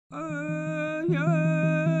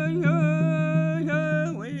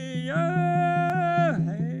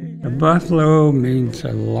The buffalo means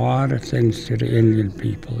a lot of things to the Indian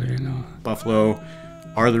people, you know. Buffalo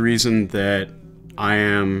are the reason that I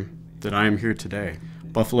am here today.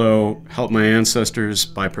 Buffalo helped my ancestors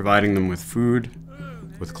by providing them with food,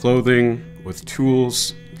 with clothing, with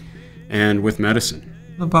tools, and with medicine.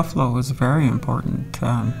 The buffalo was a very important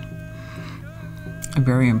part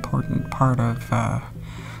of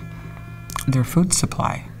their food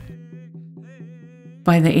supply.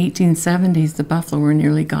 By the 1870s, the buffalo were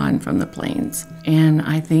nearly gone from the plains, and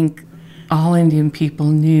I think all Indian people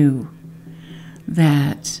knew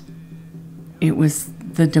that it was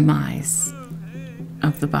the demise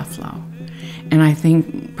of the buffalo. And I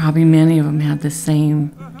think probably many of them had the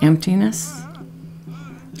same emptiness,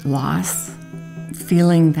 loss,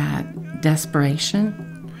 feeling that desperation,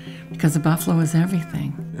 because the buffalo is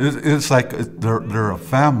everything. It's like they're a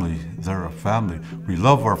family. They're a family. We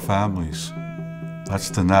love our families. That's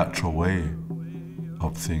the natural way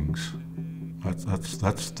of things.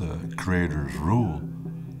 That's the Creator's rule,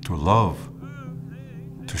 to love,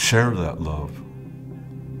 to share that love.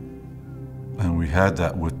 And we had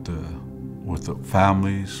that with the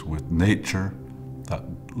families, with nature. That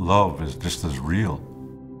love is just as real.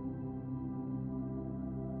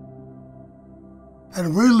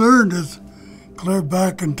 And we learned this clear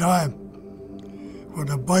back in time, when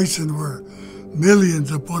the bison were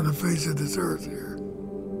millions upon the face of this earth here.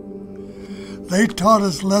 They taught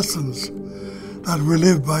us lessons that we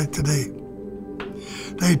live by today.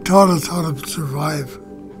 They taught us how to survive.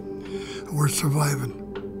 And we're surviving.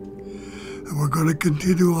 And we're going to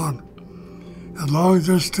continue on as long as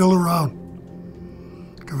they're still around.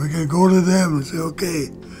 Because we can go to them and say, okay,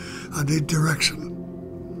 I need direction.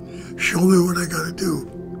 Show me what I got to do.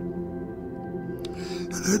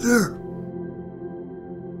 And they're there.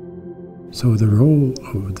 So the role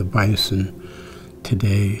of the bison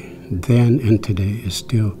today, then and today, is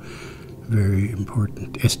still very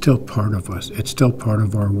important. It's still part of us. It's still part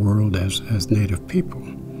of our world as Native people.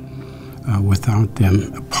 Without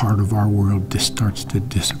them, a part of our world just starts to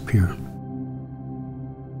disappear.